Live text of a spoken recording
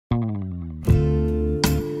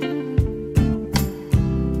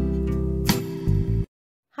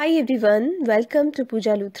Hi everyone, welcome to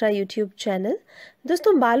Puja Luthra YouTube channel.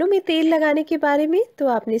 दोस्तों, बालों में तेल लगाने के बारे में तो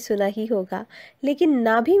आपने सुना ही होगा, लेकिन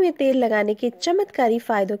नाभि में तेल लगाने के चमत्कारी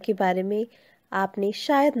फायदों के बारे में आपने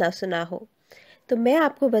शायद ना सुना हो। तो मैं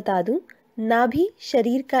आपको बता दूं, नाभि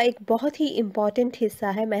शरीर का एक बहुत ही इम्पॉर्टेंट हिस्सा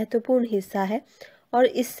है, महत्वपूर्ण हिस्सा है और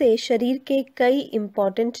इससे शरीर के कई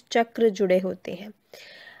इम्पॉर्टेंट चक्र जुड़े होते हैं।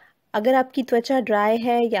 अगर आपकी त्वचा ड्राई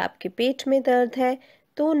है या आपके पेट में दर्द है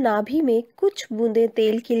तो नाभि में कुछ बूंदें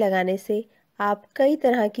तेल की लगाने से आप कई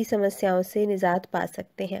तरह की समस्याओं से निजात पा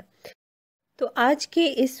सकते हैं। तो आज के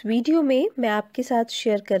इस वीडियो में मैं आपके साथ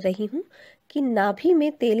शेयर कर रही हूँ कि नाभि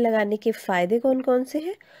में तेल लगाने के फायदे कौन कौन से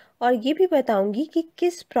हैं और ये भी बताऊंगी कि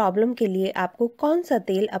किस प्रॉब्लम के लिए आपको कौन सा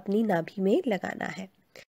तेल अपनी नाभि में लगाना है।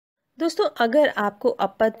 दोस्तों, अगर आपको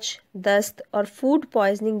अपच, दस्त और फूड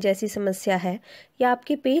पॉइजनिंग जैसी समस्या है या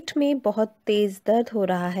आपके पेट में बहुत तेज़ दर्द हो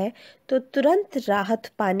रहा है तो तुरंत राहत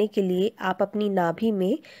पाने के लिए आप अपनी नाभि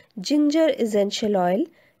में जिंजर एसेंशियल ऑयल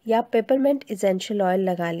या पेपरमेंट एसेंशियल ऑयल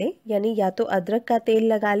लगा लें। यानी या तो अदरक का तेल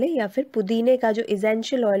लगा लें या फिर पुदीने का जो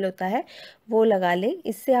एसेंशियल ऑयल होता है वो लगा लें।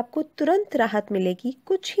 इससे आपको तुरंत राहत मिलेगी,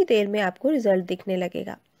 कुछ ही देर में आपको रिजल्ट दिखने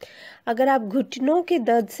लगेगा। अगर आप घुटनों के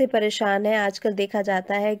दर्द से परेशान हैं, आजकल देखा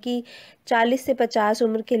जाता है कि 40 से 50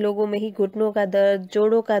 उम्र के लोगों में ही घुटनों का दर्द,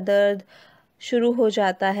 जोड़ों का दर्द शुरू हो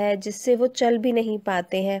जाता है, जिससे वो चल भी नहीं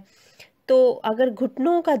पाते हैं। तो अगर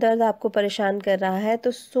घुटनों का दर्द आपको परेशान कर रहा है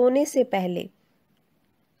तो सोने से पहले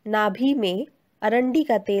नाभि में अरंडी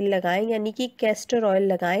का तेल लगाएं, यानी कि कैस्टर ऑयल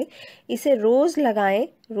लगाएं। इसे रोज़ लगाएं।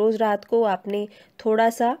 रोज़ रात को आपने थोड़ा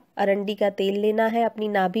सा अरंडी का तेल लेना है, अपनी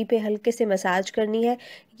नाभि पे हल्के से मसाज करनी है।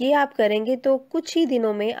 ये आप करेंगे तो कुछ ही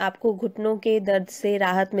दिनों में आपको घुटनों के दर्द से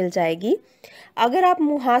राहत मिल जाएगी। अगर आप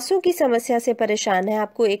मुहासों की समस्या से परेशान हैं,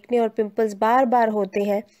 आपको एक्ने और पिंपल्स बार बार होते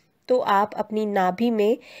हैं, तो आप अपनी नाभि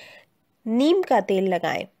में नीम का तेल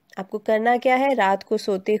लगाएं। आपको करना क्या है, रात को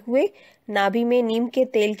सोते हुए नाभि में नीम के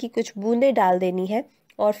तेल की कुछ बूंदें डाल देनी है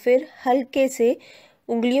और फिर हल्के से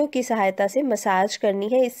उंगलियों की सहायता से मसाज करनी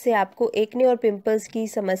है। इससे आपको एक्ने और पिंपल्स की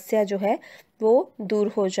समस्या जो है वो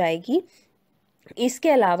दूर हो जाएगी। इसके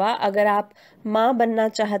अलावा अगर आप माँ बनना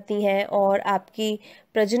चाहती हैं और आपकी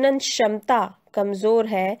प्रजनन क्षमता कमज़ोर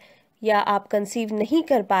है या आप कंसीव नहीं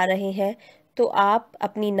कर पा रहे हैं तो आप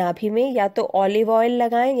अपनी नाभि में या तो ऑलिव ऑयल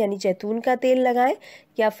लगाएं, यानी जैतून का तेल लगाएं,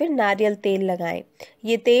 या फिर नारियल तेल लगाएं।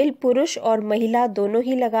 ये तेल पुरुष और महिला दोनों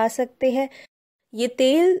ही लगा सकते हैं। ये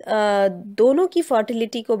तेल दोनों की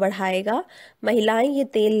फर्टिलिटी को बढ़ाएगा। महिलाएं ये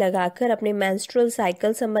तेल लगाकर अपने मेंस्ट्रुअल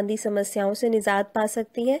साइकिल संबंधी समस्याओं से निजात पा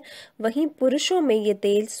सकती हैं। वहीं पुरुषों में ये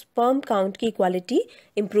तेल स्पर्म काउंट की क्वालिटी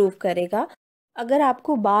इम्प्रूव करेगा। अगर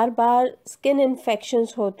आपको बार बार स्किन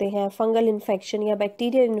इन्फेक्शंस होते हैं, फंगल इन्फेक्शन या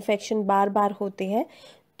बैक्टीरियल इन्फेक्शन बार बार होते हैं,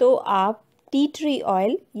 तो आप टी ट्री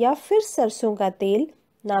ऑयल या फिर सरसों का तेल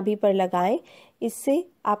नाभि पर लगाएं। इससे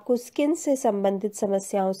आपको स्किन से संबंधित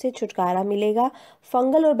समस्याओं से छुटकारा मिलेगा।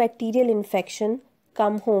 फंगल और बैक्टीरियल इन्फेक्शन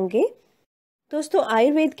कम होंगे। दोस्तों,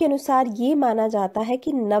 आयुर्वेद के अनुसार ये माना जाता है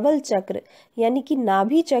कि नवल चक्र यानी कि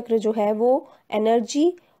नाभि चक्र जो है वो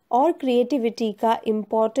एनर्जी और क्रिएटिविटी का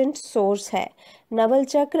इम्पॉर्टेंट सोर्स है। नवल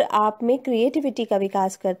चक्र आप में क्रिएटिविटी का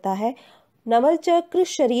विकास करता है। नवल चक्र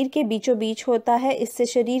शरीर के बीचों बीच होता है, इससे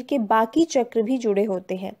शरीर के बाकी चक्र भी जुड़े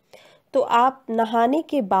होते हैं। तो आप नहाने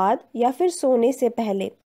के बाद या फिर सोने से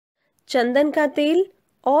पहले चंदन का तेल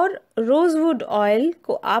और रोजवुड ऑयल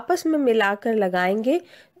को आपस में मिलाकर लगाएंगे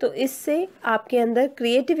तो इससे आपके अंदर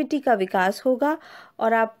क्रिएटिविटी का विकास होगा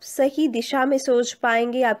और आप सही दिशा में सोच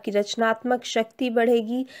पाएंगे। आपकी रचनात्मक शक्ति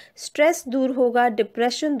बढ़ेगी, स्ट्रेस दूर होगा,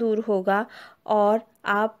 डिप्रेशन दूर होगा और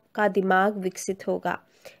आपका दिमाग विकसित होगा।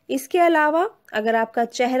 इसके अलावा अगर आपका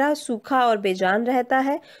चेहरा सूखा और बेजान रहता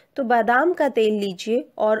है तो बादाम का तेल लीजिए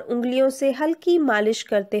और उंगलियों से हल्की मालिश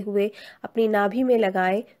करते हुए अपनी नाभि में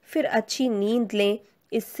लगाएं। फिर अच्छी नींद लें।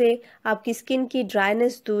 इससे आपकी स्किन की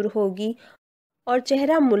ड्राइनेस दूर होगी और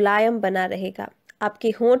चेहरा मुलायम बना रहेगा। आपके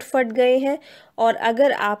होंठ फट गए हैं और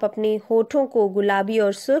अगर आप अपने होठों को गुलाबी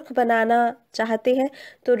और सुर्ख बनाना चाहते हैं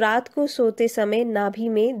तो रात को सोते समय नाभि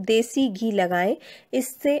में देसी घी लगाएं।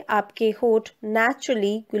 इससे आपके होठ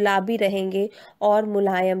नेचुरली गुलाबी रहेंगे और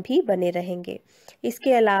मुलायम भी बने रहेंगे।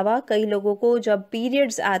 इसके अलावा कई लोगों को जब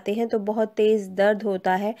पीरियड्स आते हैं तो बहुत तेज़ दर्द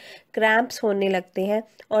होता है, क्रैम्प्स होने लगते हैं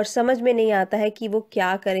और समझ में नहीं आता है कि वो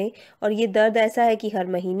क्या करें, और ये दर्द ऐसा है कि हर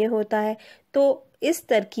महीने होता है। तो इस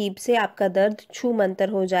तरकीब से आपका दर्द छू मंतर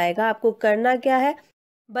हो जाएगा। आपको करना क्या है,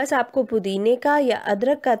 बस आपको पुदीने का या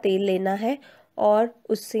अदरक का तेल लेना है और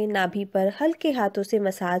उससे नाभि पर हल्के हाथों से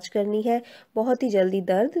मसाज करनी है। बहुत ही जल्दी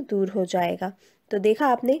दर्द दूर हो जाएगा। तो देखा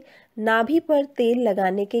आपने नाभि पर तेल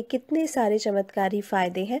लगाने के कितने सारे चमत्कारी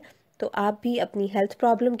फायदे हैं। तो आप भी अपनी हेल्थ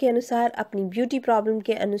प्रॉब्लम के अनुसार, अपनी ब्यूटी प्रॉब्लम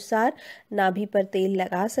के अनुसार नाभि पर तेल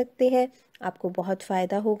लगा सकते हैं। आपको बहुत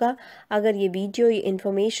फ़ायदा होगा। अगर ये वीडियो, ये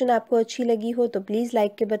इन्फॉर्मेशन आपको अच्छी लगी हो तो प्लीज़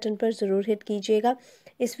लाइक के बटन पर ज़रूर हिट कीजिएगा।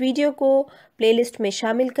 इस वीडियो को प्लेलिस्ट में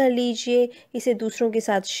शामिल कर लीजिए, इसे दूसरों के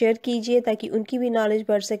साथ शेयर कीजिए ताकि उनकी भी नॉलेज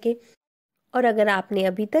बढ़ सके। और अगर आपने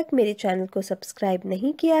अभी तक मेरे चैनल को सब्सक्राइब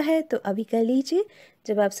नहीं किया है तो अभी कर लीजिए।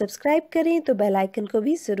 जब आप सब्सक्राइब करें तो बेल आइकन को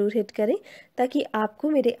भी ज़रूर हिट करें ताकि आपको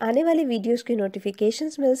मेरे आने वाले वीडियोस की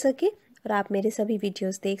नोटिफिकेशंस मिल सके और आप मेरे सभी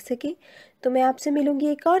वीडियोस देख सकें। तो मैं आपसे मिलूंगी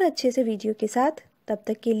एक और अच्छे से वीडियो के साथ। तब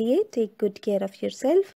तक के लिए take good care of yourself.